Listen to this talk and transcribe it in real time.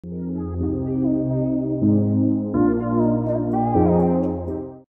Hello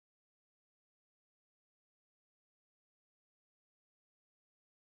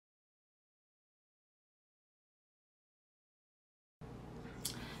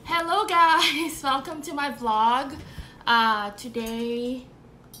guys, welcome to my vlog. Today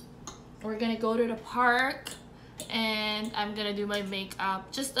we're gonna go to the park and I'm gonna do my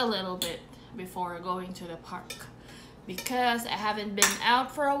makeup just a little bit before going to the park because I haven't been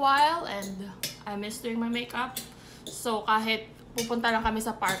out for a while and I miss doing my makeup. So kahit pupunta lang kami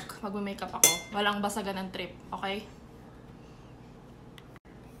sa park, magme-makeup ako. Walang basagan ng trip, okay?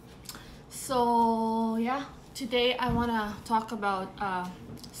 So yeah, today I wanna talk about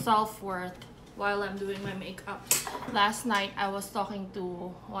self-worth while I'm doing my makeup. Last night I was talking to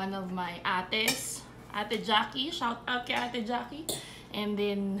one of my ates, Ate Jackie, shout out kay Ate Jackie, and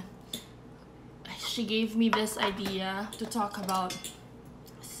then she gave me this idea to talk about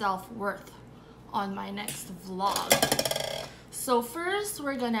self-worth on my next vlog. So first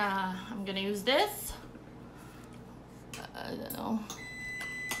I'm gonna use this, I don't know,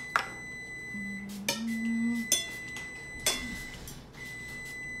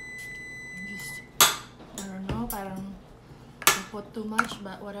 parang I put too much,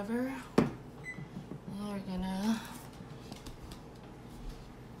 but whatever. We're gonna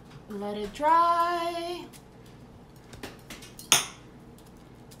let it dry.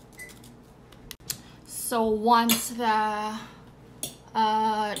 So once that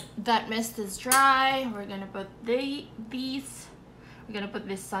mist is dry, we're gonna put we're gonna put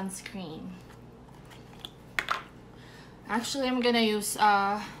this sunscreen. Actually, I'm gonna use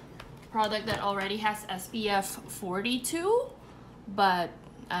product that already has SPF 42, but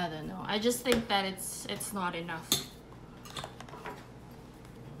I don't know, I just think that it's not enough.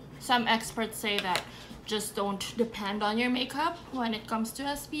 Some experts say that just don't depend on your makeup when it comes to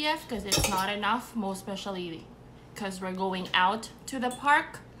SPF because it's not enough, most especially because we're going out to the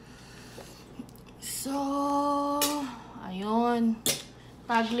park. So ayun,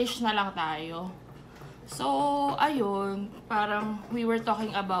 Taglish na lang tayo. So, ayun, parang we were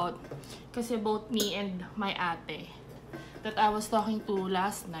talking about, kasi both me and my ate that I was talking to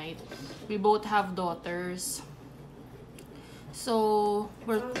last night, we both have daughters. So,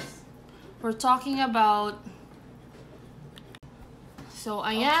 we're talking about, so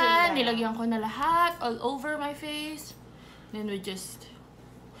ayan, nilagyan ko na lahat all over my face. Then we just,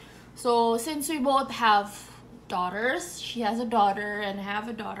 so since we both have daughters, she has a daughter and I have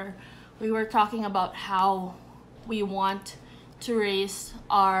a daughter, we were talking about how we want to raise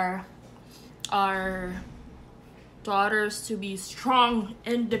our daughters to be strong,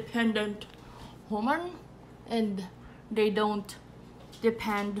 independent women, and they don't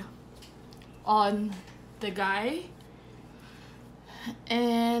depend on the guy.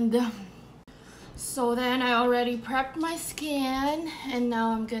 And so then I already prepped my skin and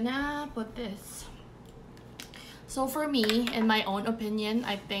now I'm gonna put this. So for me, in my own opinion,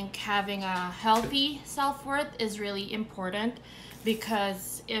 I think having a healthy self-worth is really important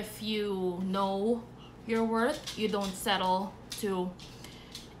because if you know your worth, you don't settle to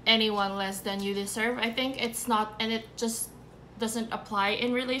anyone less than you deserve. I think it's not, and it just doesn't apply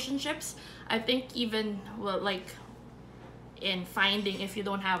in relationships. I think even, well, like in finding, if you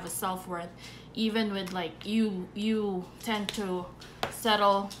don't have a self-worth, even with like you tend to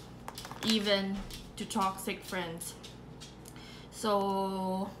settle even to toxic friends.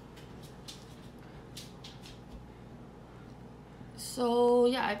 So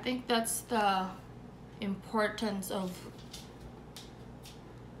yeah, I think that's the importance of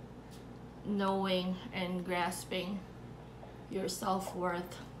knowing and grasping your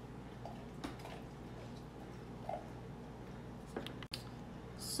self-worth.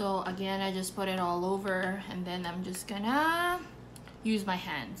 So again, I just put it all over and then I'm just gonna use my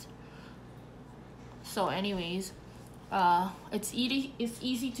hands. So anyways, it's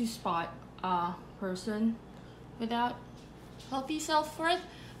easy to spot a person without healthy self-worth.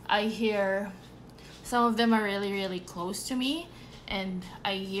 I hear some of them are really close to me and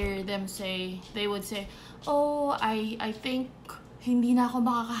I hear them say, they would say, oh, I think hindi na ako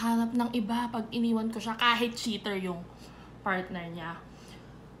makakahanap ng iba pag iniwan ko siya kahit cheater yung partner niya.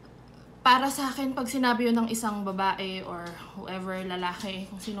 Para sa akin, pag sinabi yun ng isang babae or whoever, lalaki,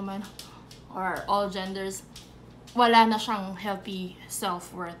 kung sino man, or all genders, wala na siyang healthy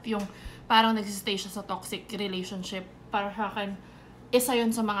self-worth. Yung parang nagsistay siya sa toxic relationship. Para sa akin, isa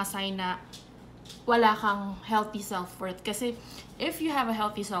yun sa mga sign na wala kang healthy self-worth. Kasi if you have a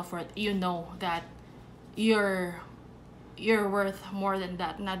healthy self-worth, you know that you're worth more than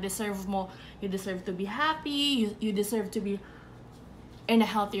that. Na deserve mo, you deserve to be happy, you deserve to be in a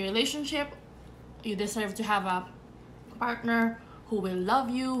healthy relationship, You deserve to have a partner who will love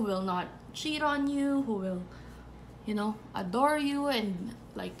you, who will not cheat on you, who will, you know, adore you and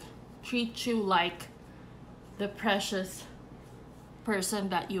like treat you like the precious person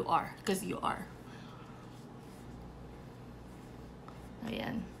that you are, because you are.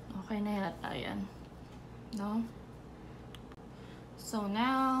 Ayan. Okay na yata yan. No? So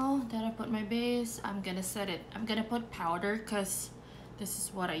now that I put my base, I'm gonna set it. I'm gonna put powder because this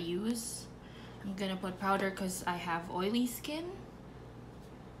is what I use. I'm gonna put powder because I have oily skin.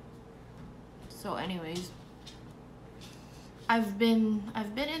 So anyways, I've been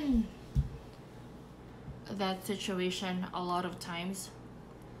in that situation a lot of times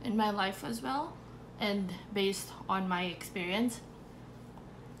in my life as well, and based on my experience,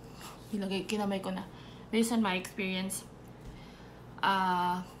 based on my experience,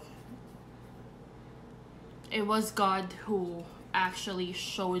 it was God who actually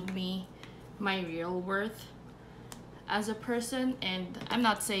showed me my real worth as a person. And I'm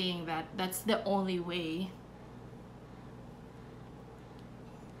not saying that that's the only way,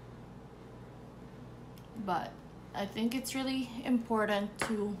 but I think it's really important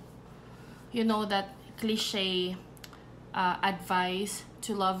to, you know, that cliche advice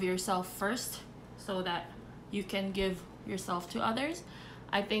to love yourself first so that you can give yourself to others.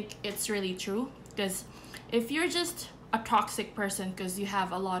 I think it's really true, because if you're just a toxic person because you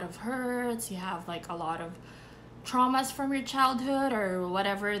have a lot of hurts, you have like a lot of traumas from your childhood or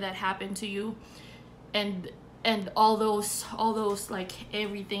whatever that happened to you, and all those like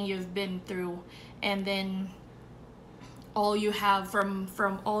everything you've been through, and then all you have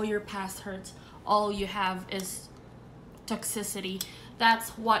from all your past hurts, all you have is toxicity. That's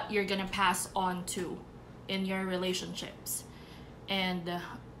what you're gonna pass on to in your relationships. And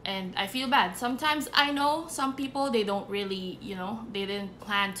I feel bad sometimes. I know some people, they don't really, you know, they didn't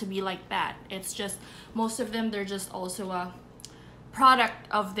plan to be like that. It's just most of them, they're just also a product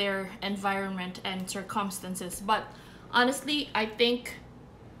of their environment and circumstances. But honestly, I think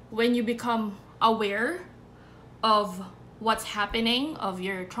when you become aware of what's happening, of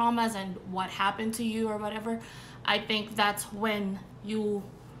your traumas and what happened to you or whatever, I think that's when you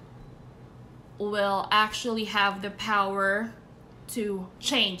will actually have the power to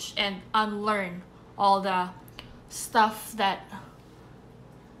change and unlearn all the stuff that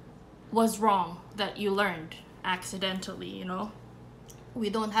was wrong that you learned accidentally, you know. We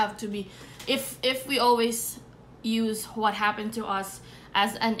don't have to be, if we always use what happened to us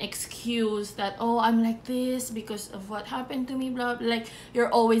as an excuse that, oh, I'm like this because of what happened to me, blah, blah, like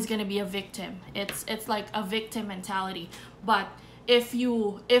you're always gonna be a victim. It's like a victim mentality. But if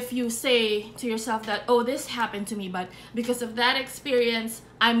you say to yourself that, oh, this happened to me, but because of that experience,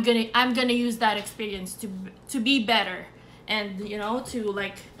 I'm gonna use that experience to be better, and you know, to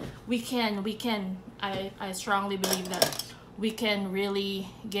like, we can I strongly believe that we can really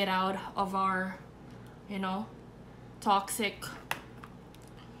get out of our, you know, toxic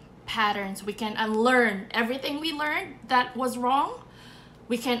patterns. We can unlearn everything we learned that was wrong.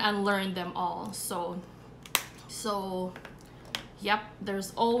 We can unlearn them all. So yep,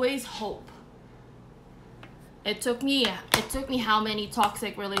 there's always hope. It took me how many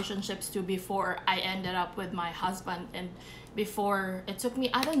toxic relationships to before I ended up with my husband, and before it took me,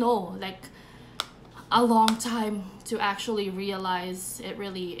 I don't know, like a long time to actually realize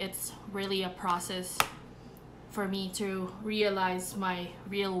it's really a process for me to realize my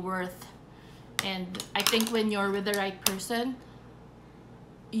real worth. And I think when you're with the right person,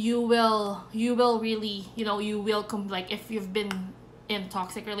 you will really, you know, you will like, if you've been in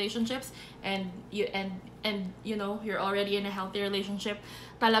toxic relationships and you know, you're already in a healthy relationship,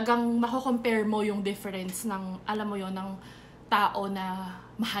 talagang mako-compare mo yung difference ng, alam mo yon, ng tao na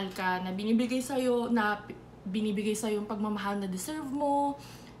mahal ka, na binibigay sa'yo yung pagmamahal na deserve mo,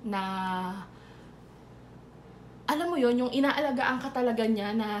 na alam mo yon, yung inaalagaan ka talaga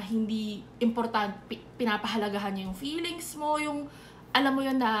niya, na hindi importante, pinapahalagahan niya yung feelings mo, yung alam mo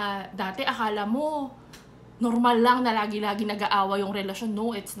yon, na dati akala mo normal lang na lagi-lagi nag-aawa yung relasyon.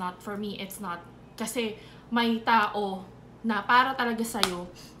 No, it's not. For me, it's not. Kasi may tao na para talaga sa'yo,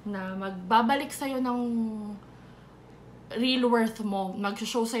 na magbabalik sa'yo ng real worth mo,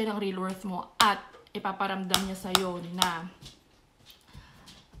 mag-show sa'yo ng real worth mo, at ipaparamdam niya sa'yo na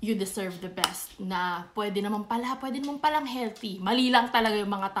you deserve the best, na pwede naman palang healthy. Mali lang talaga yung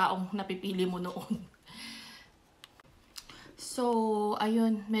mga taong napipili mo noon. So,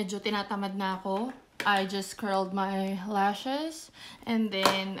 ayun, medyo tinatamad na ako. I just curled my lashes, and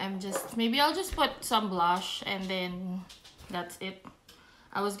then maybe I'll just put some blush, and then that's it.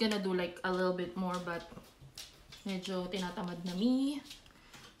 I was gonna do like a little bit more, but medyo tinatamad na me.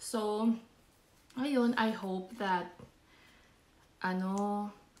 So, ayun, I hope that,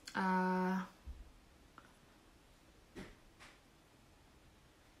 ano,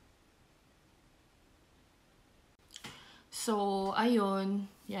 so, ayun,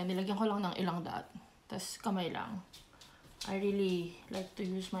 yan, nilagyan ko lang ng ilang dot. Tas kamay lang. I really like to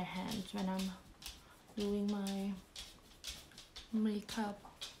use my hands when I'm doing my makeup.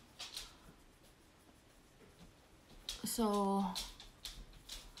 So,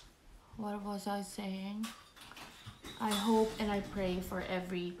 what was I saying? I hope and I pray for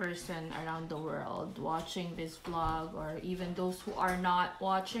every person around the world watching this vlog, or even those who are not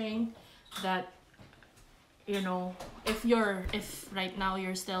watching, that, you know, if right now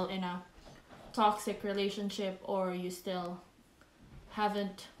you're still in a toxic relationship, or you still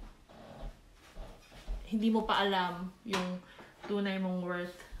hindi mo pa alam yung tunay mong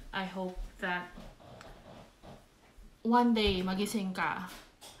worth, I hope that one day magising ka.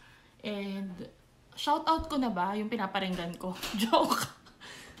 And shout out ko na ba yung pinaparinggan ko? Joke.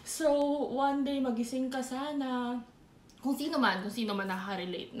 So one day magising ka sana, kung sino man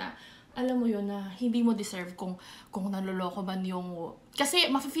nakaka-relate na, alam mo yun, na hindi mo deserve kung naloloko man yung... Kasi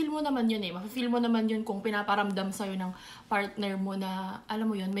mafe-feel mo naman yun eh. Mafe-feel mo naman yun kung pinaparamdam sa'yo ng partner mo na,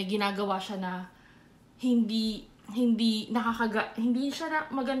 alam mo yun, may ginagawa siya na hindi siya na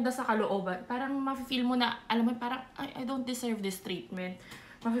maganda sa kalooban. Parang mafe-feel mo na, alam mo, parang, I don't deserve this treatment.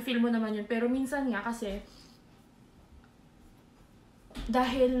 Mafe-feel mo naman yun. Pero minsan nga kasi,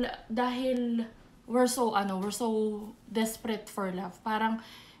 dahil we're so desperate for love. Parang,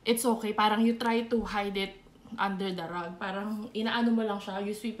 it's okay. Parang you try to hide it under the rug. Parang inaano mo lang siya.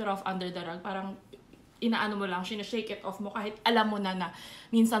 You sweep it off under the rug. Parang inaano mo lang. Shake it off mo kahit alam mo na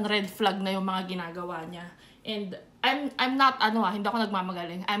minsan red flag na yung mga ginagawa niya. And I'm not, hindi ako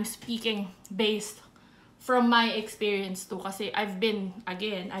nagmamagaling. I'm speaking based from my experience too. Kasi I've been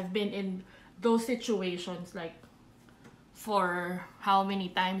in those situations like for how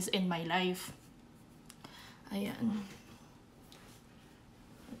many times in my life. Ayan.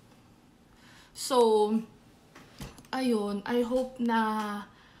 So, ayun, I hope na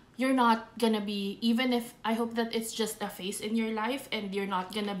you're not gonna be, even if, I hope that it's just a phase in your life and you're not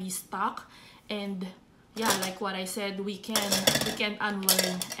gonna be stuck. And yeah, like what I said, we can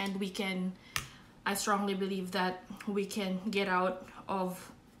unlearn, and I strongly believe that we can get out of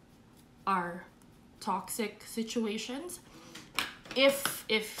our toxic situations. If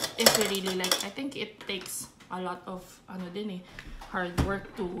we really, like, I think it takes a lot of, hard work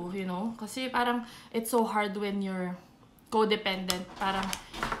to, kasi parang it's so hard when you're codependent. Parang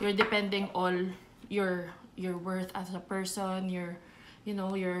you're depending all your worth as a person, your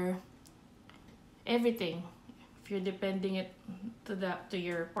everything. If you're depending it to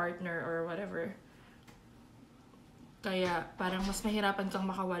your partner or whatever. Kaya parang mas mahirapan kang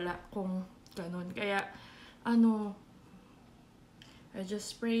makawala kung ganun. Kaya I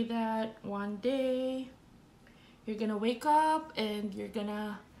just pray that one day you're gonna wake up and you're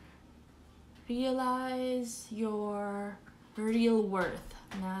gonna realize your real worth.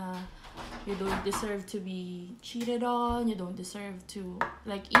 Na you don't deserve to be cheated on. You don't deserve to,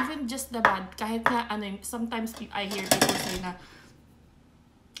 like, even just the bad. Kahit na, sometimes I hear people say na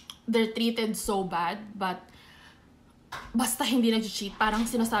they're treated so bad, but basta hindi nag-cheat, parang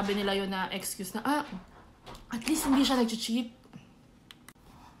sinasabi nila yun na excuse na, at least hindi siya nag-cheat.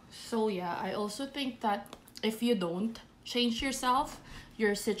 So yeah, I also think that if you don't change yourself,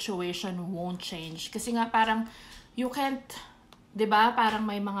 your situation won't change. Kasi nga parang you can't, 'di ba? Parang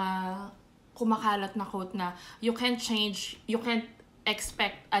may mga kumakalat na quote na you can't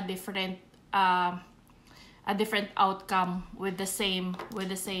expect a different outcome with the same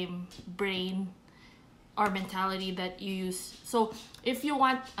brain or mentality that you use. So if you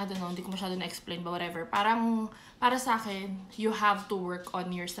want, I don't know, hindi ko masyado na explain, but whatever. Parang para sa akin, you have to work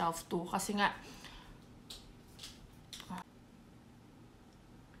on yourself too. Kasi nga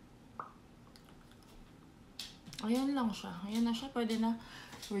ayan lang siya. Ayan na siya. Pwede na.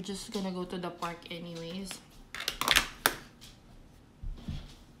 We're just gonna go to the park anyways.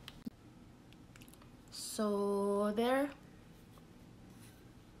 So, there.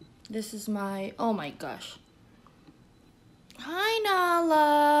 This is my... Oh my gosh. Hi,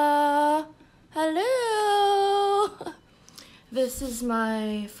 Nala! Hello! This is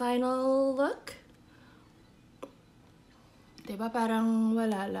my final look. Diba? Parang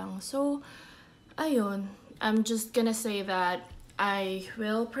wala lang. So, ayun. I'm just gonna say that I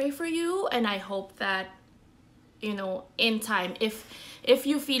will pray for you, and I hope that, in time, if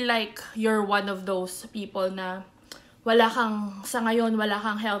you feel like you're one of those people na sa ngayon, wala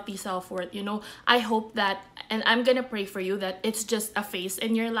kang healthy self-worth, you know. I hope that, and I'm gonna pray for you, that it's just a phase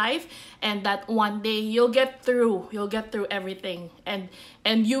in your life, and that one day you'll get through everything, and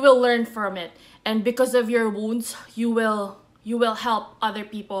you will learn from it. And because of your wounds, you will help other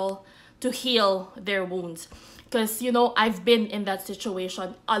people to heal their wounds. Because, you know, I've been in that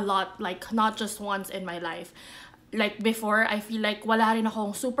situation a lot, like not just once in my life. Like before, I feel like wala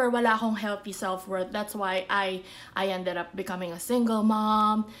akong healthy self-worth. That's why I ended up becoming a single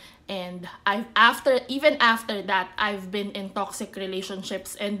mom. And even after that, I've been in toxic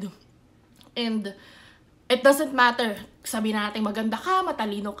relationships, and it doesn't matter. Sabihin natin maganda ka,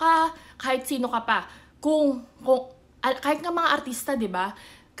 matalino ka, kahit sino ka pa. Kahit nga mga artista, 'di ba?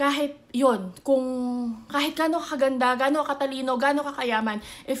 Kahit yun, kahit gaano kaganda, gaano katalino, gaano kakayaman,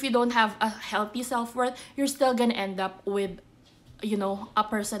 if you don't have a healthy self-worth, you're still gonna end up with, you know, a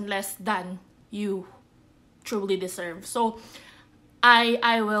person less than you truly deserve. So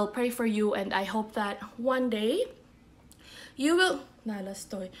I will pray for you, and I hope that one day you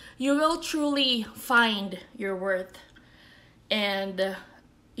will truly find your worth, and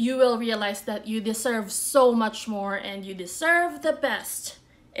you will realize that you deserve so much more, and you deserve the best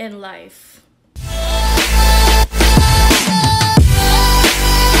in life.